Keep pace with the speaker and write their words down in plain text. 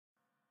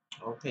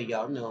Okay,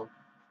 y'all know,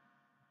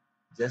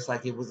 just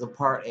like it was a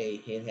part A,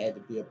 it had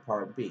to be a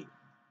part B.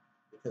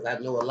 Because I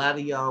know a lot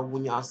of y'all,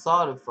 when y'all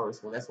saw the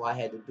first one, that's why I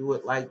had to do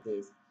it like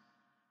this,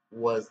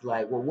 was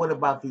like, well, what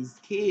about these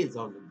kids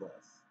on the bus?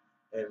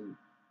 And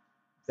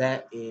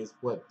that is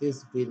what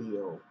this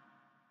video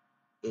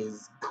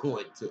is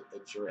going to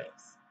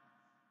address.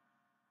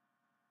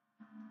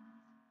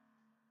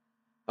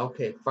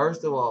 Okay,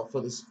 first of all,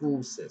 for the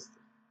school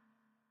system,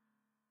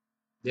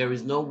 there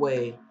is no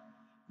way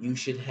you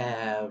should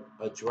have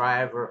a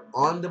driver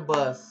on the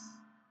bus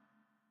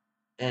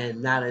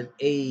and not an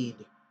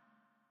aide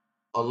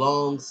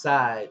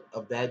alongside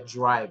of that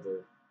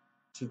driver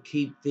to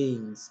keep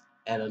things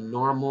at a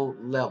normal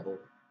level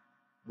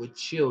with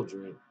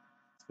children,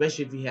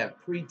 especially if you have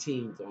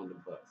preteens on the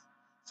bus.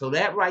 So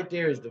that right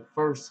there is the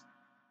first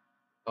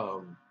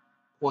um,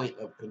 point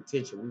of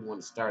contention we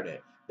want to start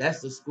at.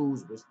 That's the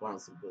school's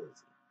responsibility.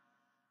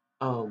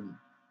 Um,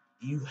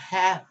 you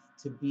have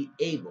to be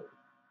able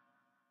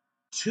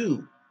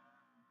to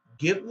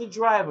give the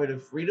driver the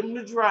freedom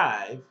to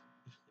drive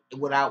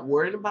without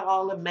worrying about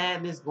all the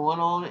madness going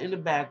on in the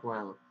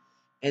background,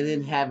 and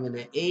then having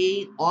an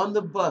aide on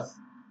the bus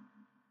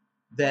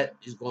that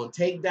is going to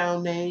take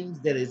down names,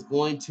 that is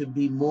going to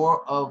be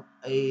more of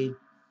a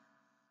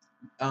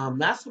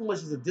not so much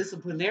as a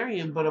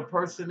disciplinarian, but a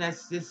person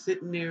that's just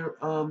sitting there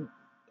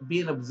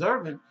being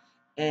observant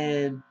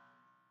and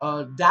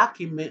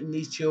documenting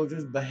these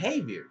children's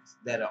behaviors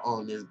that are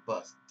on this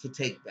bus to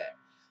take back.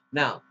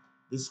 Now,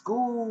 the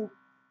school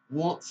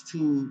wants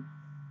to,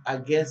 I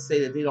guess,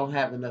 say that they don't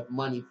have enough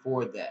money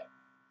for that.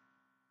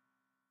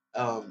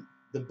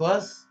 The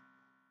bus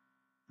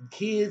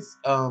kids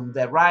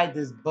that ride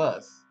this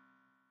bus,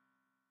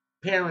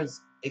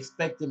 parents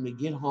expect them to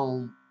get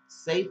home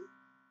safe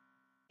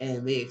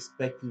and they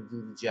expect you to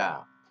do the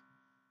job.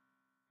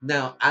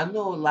 Now, I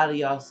know a lot of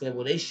y'all said,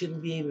 well, they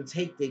shouldn't be able to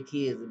take their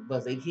kids in the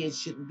bus. Their kids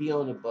shouldn't be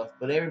on the bus,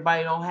 but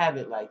everybody don't have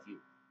it like you.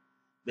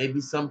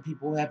 Maybe some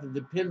people have to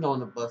depend on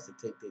the bus to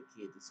take their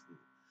kid to school.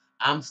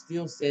 I'm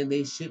still saying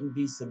they shouldn't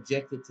be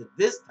subjected to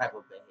this type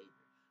of behavior.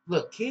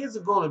 Look, kids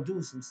are going to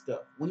do some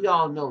stuff. We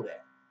all know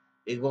that.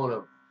 They're going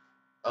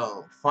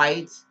to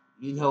fight.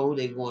 They're going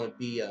to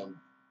be,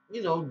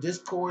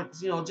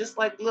 discords. Just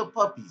like little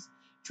puppies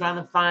trying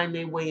to find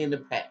their way in the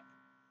pack.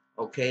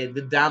 Okay,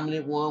 the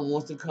dominant one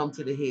wants to come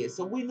to the head.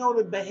 So we know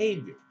the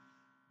behavior.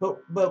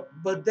 But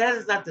that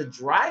is not the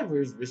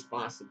driver's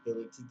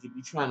responsibility to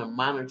be trying to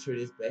monitor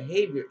this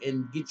behavior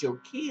and get your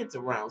kids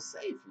around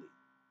safely.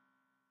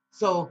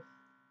 So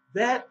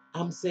that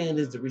I'm saying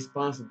is the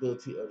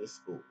responsibility of the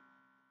school.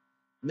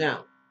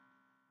 Now,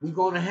 we're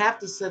going to have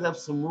to set up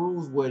some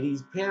rules where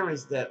these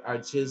parents that are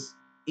just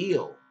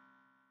ill,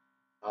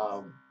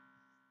 um,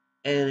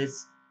 and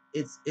it's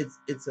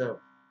a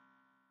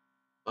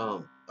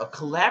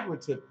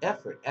collaborative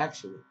effort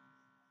actually.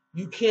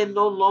 You can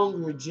no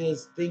longer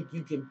just think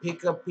you can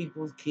pick up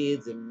people's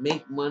kids and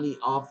make money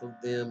off of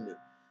them.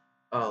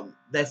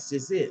 That's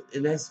just it.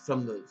 And that's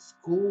from the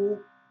school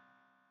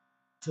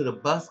to the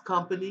bus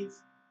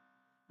companies.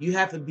 You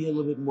have to be a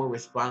little bit more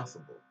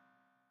responsible.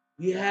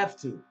 You have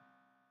to.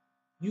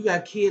 You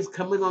got kids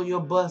coming on your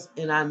bus,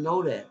 and I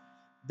know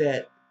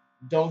that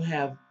don't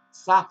have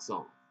socks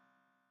on.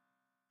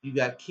 You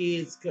got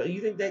kids.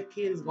 You think that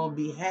kid is gonna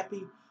be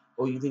happy,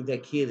 or you think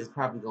that kid is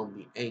probably gonna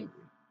be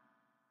angry?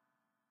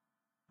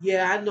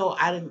 Yeah, I know.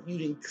 I didn't. You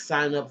didn't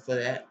sign up for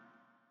that,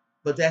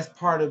 but that's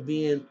part of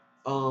being.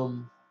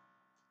 How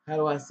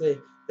do I say?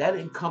 That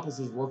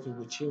encompasses working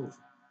with children.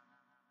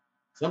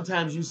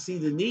 Sometimes you see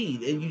the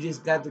need, and you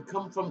just got to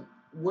come from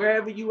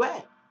wherever you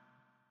at,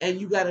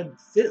 and you got to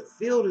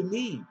feel the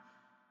need.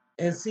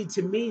 And see,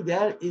 to me,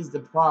 that is the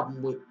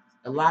problem with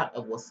a lot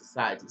of what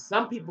society.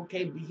 Some people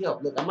can't be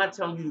helped. Look, I'm not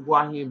telling you to go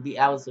out here and be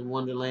Alice in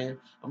Wonderland.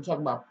 I'm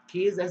talking about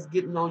kids that's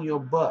getting on your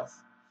bus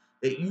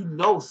that you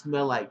know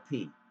smell like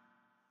pee,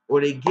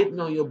 or they getting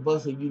on your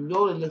bus and you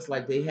know it looks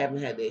like they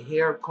haven't had their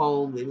hair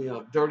combed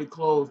and dirty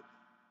clothes.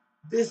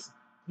 This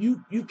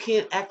you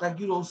can't act like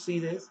you don't see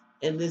this,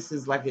 and this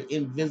is like an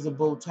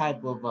invisible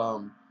type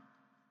of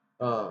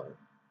uh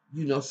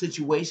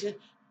situation.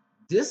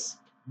 This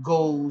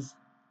goes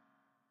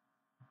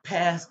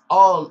past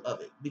all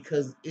of it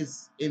because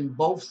it's in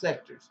both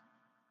sectors.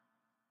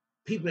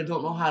 People that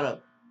don't know how to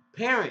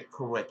parent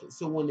correctly.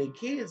 So when the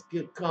kids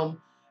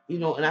come,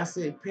 and I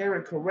say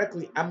parent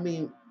correctly, I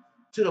mean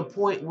to the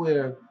point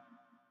where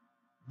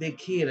their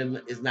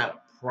kid is not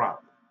a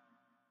problem.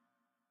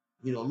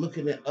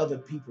 Looking at other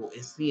people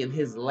and seeing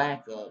his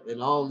lack of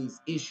and all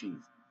these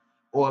issues,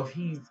 or if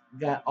he's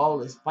got all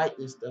this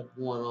fighting stuff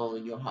going on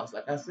in your house.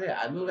 Like I said,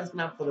 I know that's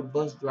not for the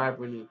bus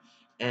driver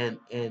and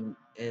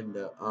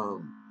the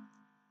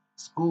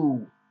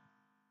school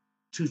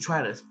to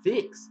try to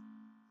fix,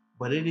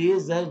 but it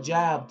is their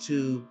job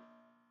to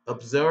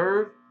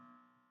observe,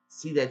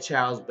 see that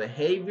child's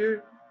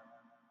behavior,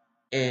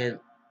 and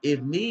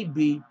if need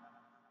be,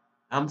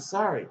 I'm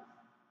sorry,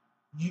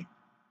 you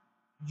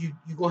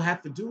you're gonna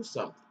have to do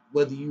something.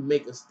 Whether you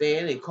make a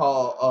stand and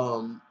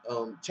call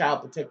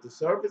child protective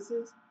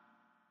services,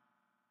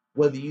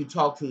 Whether you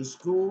talk to the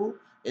school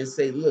and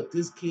say, look,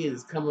 this kid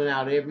is coming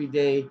out every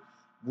day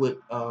with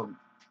the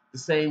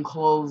same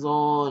clothes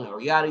on,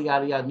 or yada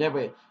yada yada,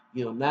 never,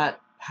 not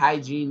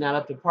hygiene, not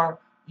up to par.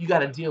 You got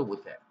to deal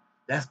with that.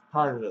 That's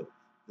part of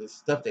the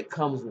stuff that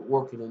comes with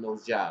working in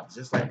those jobs.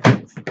 Just like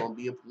if you're gonna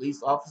be a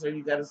police officer,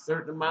 you got a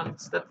certain amount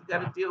of stuff you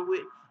got to deal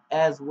with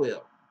as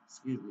well.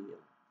 Excuse me,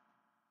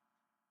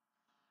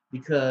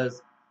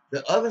 because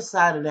the other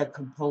side of that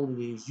component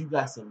is you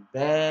got some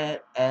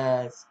bad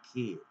ass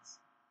kids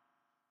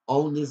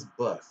on this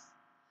bus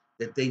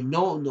that they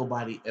know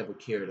nobody ever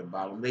cared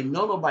about them. They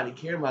know nobody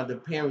cared about them.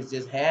 The parents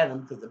just had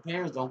them because the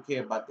parents don't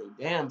care about their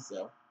damn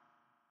self.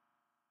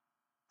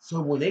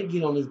 So when they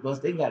get on this bus,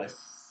 they got a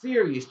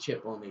serious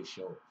chip on their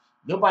shoulder.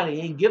 Nobody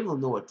ain't giving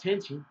them no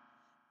attention.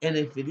 And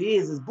if it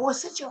is boy,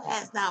 sit your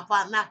ass down if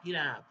I knock you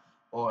down.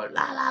 Or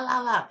la la la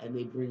la. And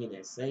they bringing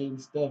that same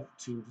stuff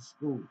to the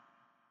school.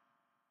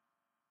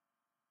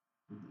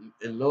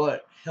 And Lord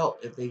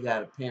help if they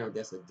got a parent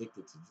that's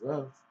addicted to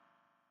drugs.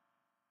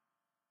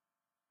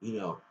 You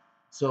know.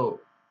 So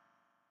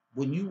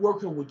when you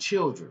working with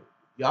children,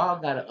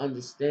 y'all gotta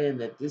understand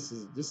that this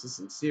is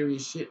some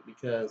serious shit,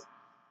 because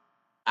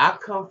I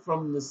come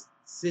from the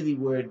city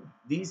where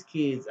these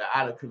kids are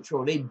out of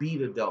control. They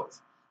beat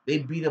adults. They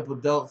beat up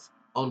adults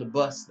on the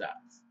bus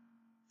stops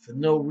for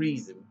no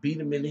reason. Beat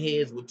them in the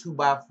heads with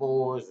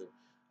 2x4s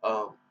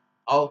and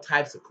all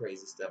types of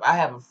crazy stuff. I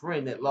have a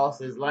friend that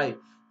lost his life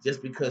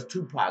just because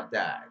Tupac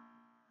died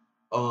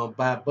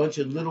by a bunch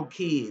of little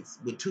kids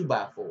with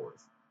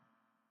 2x4s.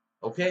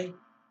 Okay,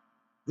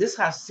 this is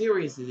how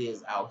serious it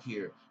is out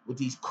here with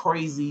these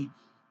crazy.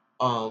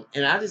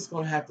 And I just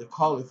gonna have to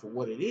call it for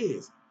what it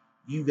is.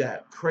 You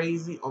got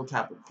crazy on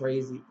top of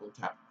crazy on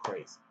top of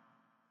crazy.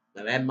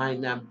 Now that might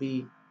not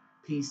be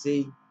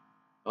PC,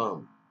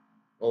 um,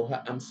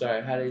 or I'm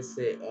sorry, how they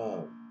say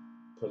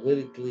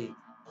politically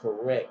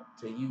correct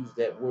to use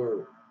that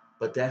word,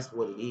 but that's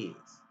what it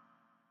is.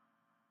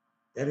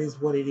 That is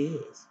what it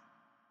is.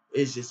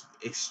 It's just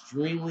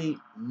extremely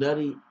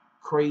nutty,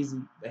 crazy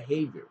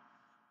behavior.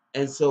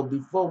 And so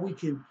before we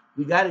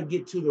got to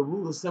get to the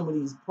root of some of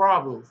these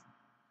problems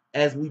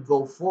as we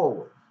go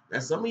forward. Now,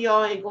 some of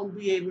y'all ain't gonna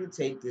be able to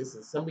take this,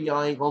 and some of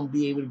y'all ain't gonna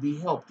be able to be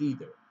helped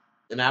either.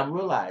 And I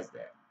realize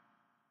that.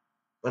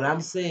 But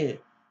I'm saying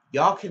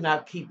y'all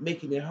cannot keep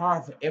making it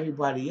hard for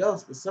everybody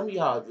else, because some of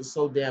y'all are just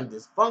so damn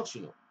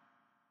dysfunctional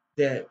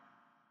that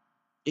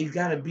it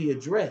gotta be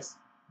addressed,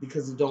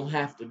 because it don't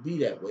have to be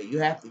that way. You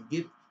have to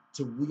get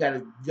to you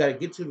gotta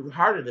get to the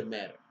heart of the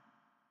matter.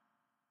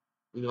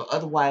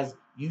 Otherwise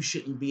you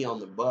shouldn't be on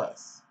the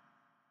bus.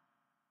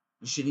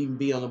 You shouldn't even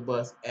be on the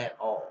bus at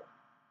all.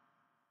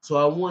 So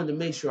I wanted to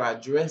make sure I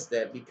addressed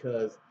that,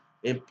 because,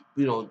 and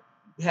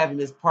having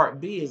this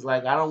part B is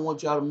like, I don't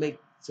want y'all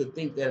to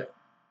think that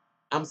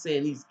I'm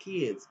saying these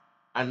kids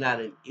are not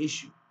an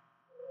issue.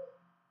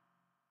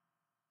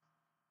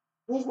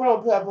 What's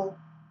wrong, Pepper?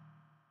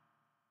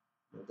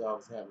 My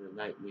dog's having a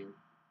nightmare.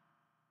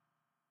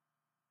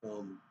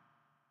 Um,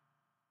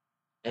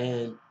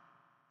 and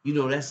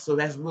that's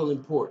real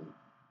important,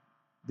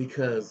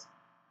 because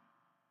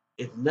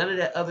if none of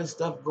that other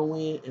stuff go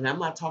in, and I'm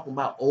not talking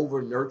about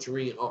over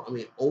nurturing, or I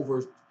mean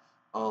over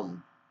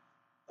um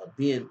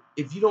being,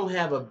 if you don't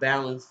have a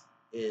balance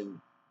in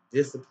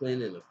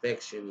discipline and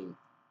affection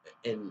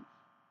and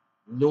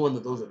knowing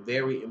that those are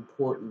very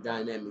important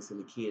dynamics in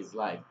the kid's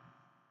life,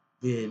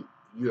 then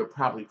you're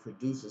probably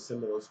producing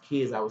some of those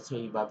kids I was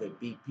telling you about that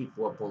beat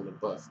people up on the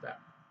bus stop,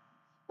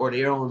 or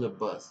they're on the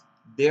bus.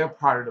 They're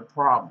part of the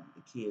problem,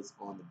 the kids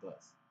on the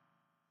bus.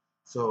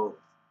 So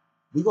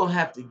we're gonna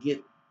have to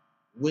get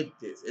with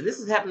this, and this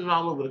is happening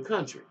all over the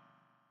country.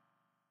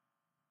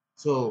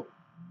 So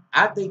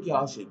I think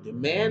y'all should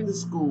demand the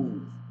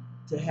schools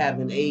to have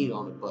an aide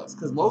on the bus.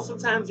 Because most of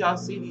the times y'all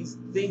see these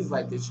things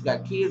like this. You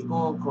got kids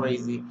going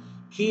crazy,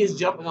 kids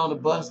jumping on the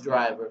bus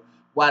driver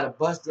while the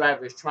bus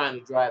driver is trying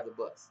to drive the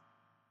bus.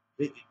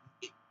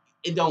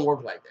 It don't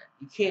work like that.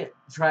 You can't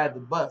drive the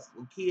bus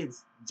with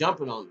kids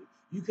jumping on you.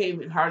 You can't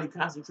even hardly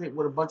concentrate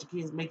with a bunch of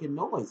kids making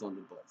noise on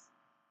the bus.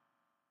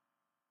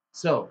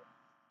 So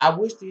I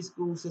wish these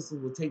school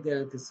systems would take that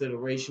into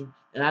consideration.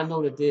 And I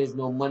know that there's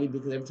no money,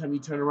 because every time you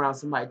turn around,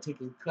 somebody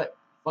taking cut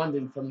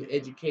funding from the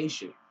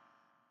education.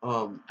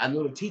 I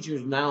know the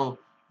teachers now,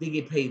 they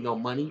get paid no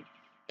money,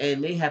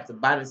 and they have to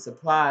buy the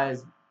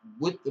supplies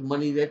with the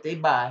money that they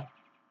buy.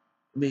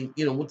 I mean,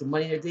 with the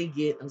money that they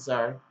get. I'm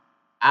sorry.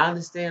 I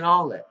understand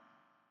all that.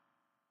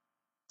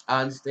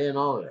 I understand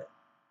all of that.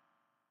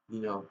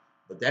 you know.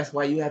 But that's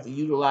why you have to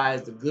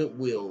utilize the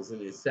goodwills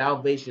and the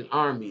Salvation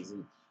Armies,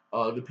 and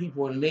the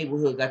people in the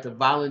neighborhood got to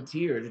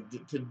volunteer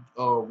to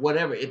or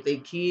whatever. If they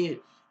kid,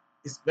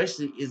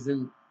 especially, is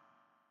in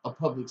a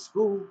public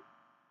school,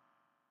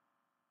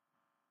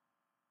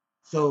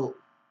 so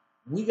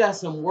we got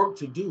some work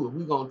to do if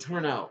we're gonna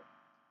turn out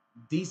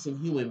decent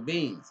human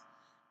beings.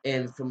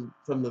 And from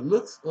the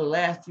looks of the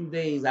last few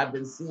days, I've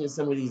been seeing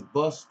some of these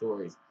bus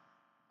stories.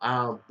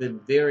 I've been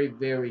very,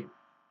 very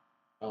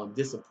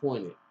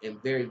disappointed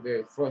and very,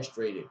 very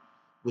frustrated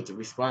with the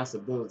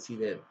responsibility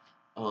that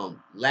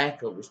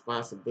lack of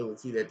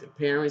responsibility that the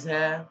parents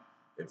have,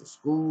 that the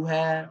school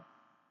have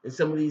in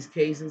some of these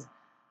cases,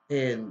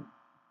 and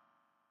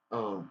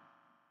um,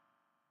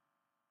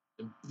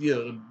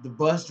 the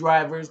bus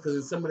drivers, because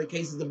in some of the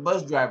cases the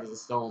bus drivers are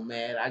so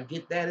mad. I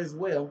get that as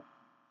well.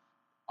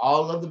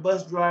 All of the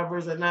bus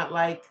drivers are not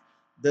like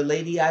the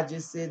lady I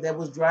just said that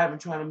was driving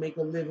trying to make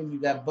a living.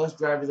 You got bus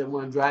drivers that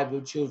want to drive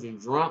your children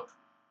drunk.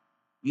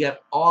 You have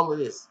all of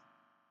this.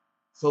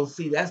 So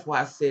see, that's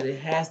why I said it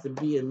has to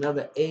be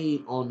another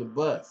aid on the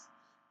bus.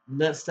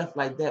 None stuff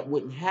like that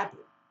wouldn't happen.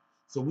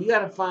 So we got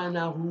to find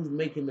out who's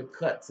making the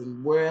cuts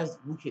and where else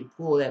we can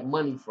pull that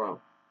money from,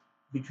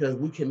 because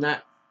we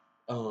cannot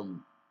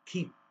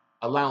keep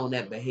allowing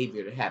that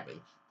behavior to happen.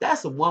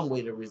 That's the one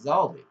way to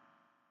resolve it.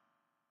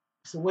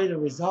 It's a way to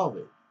resolve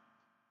it,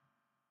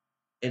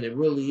 and it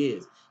really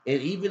is.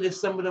 And even if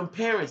some of them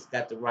parents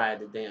got to ride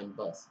the damn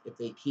bus, if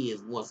their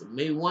kids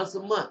maybe once a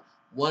month,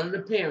 one of the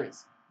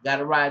parents got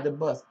to ride the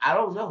bus. I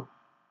don't know,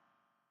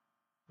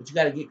 but you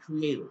got to get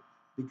creative,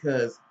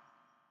 because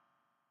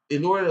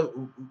in order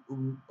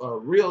to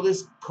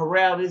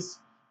corral this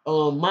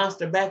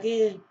monster back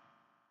in,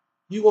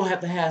 you're gonna have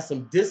to have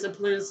some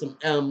discipline,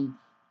 some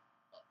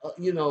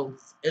you know,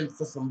 and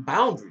for some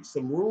boundaries,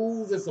 some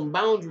rules and some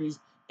boundaries,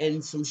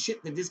 and some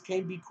shit that just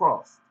can't be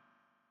crossed.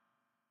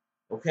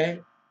 Okay,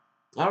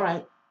 all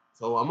right.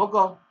 So I'm gonna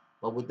go.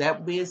 But with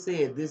that being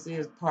said, this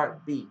is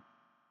part B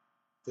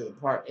to the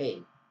part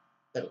A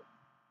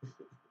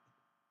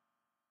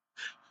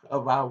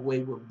of our way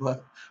with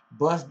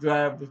bus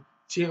drivers,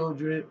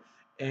 children,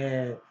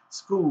 and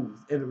schools,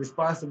 and the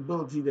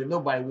responsibility that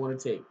nobody want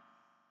to take.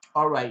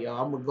 All right,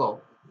 y'all. I'm gonna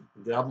go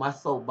get off my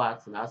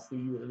soapbox, and I'll see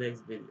you in the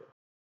next video.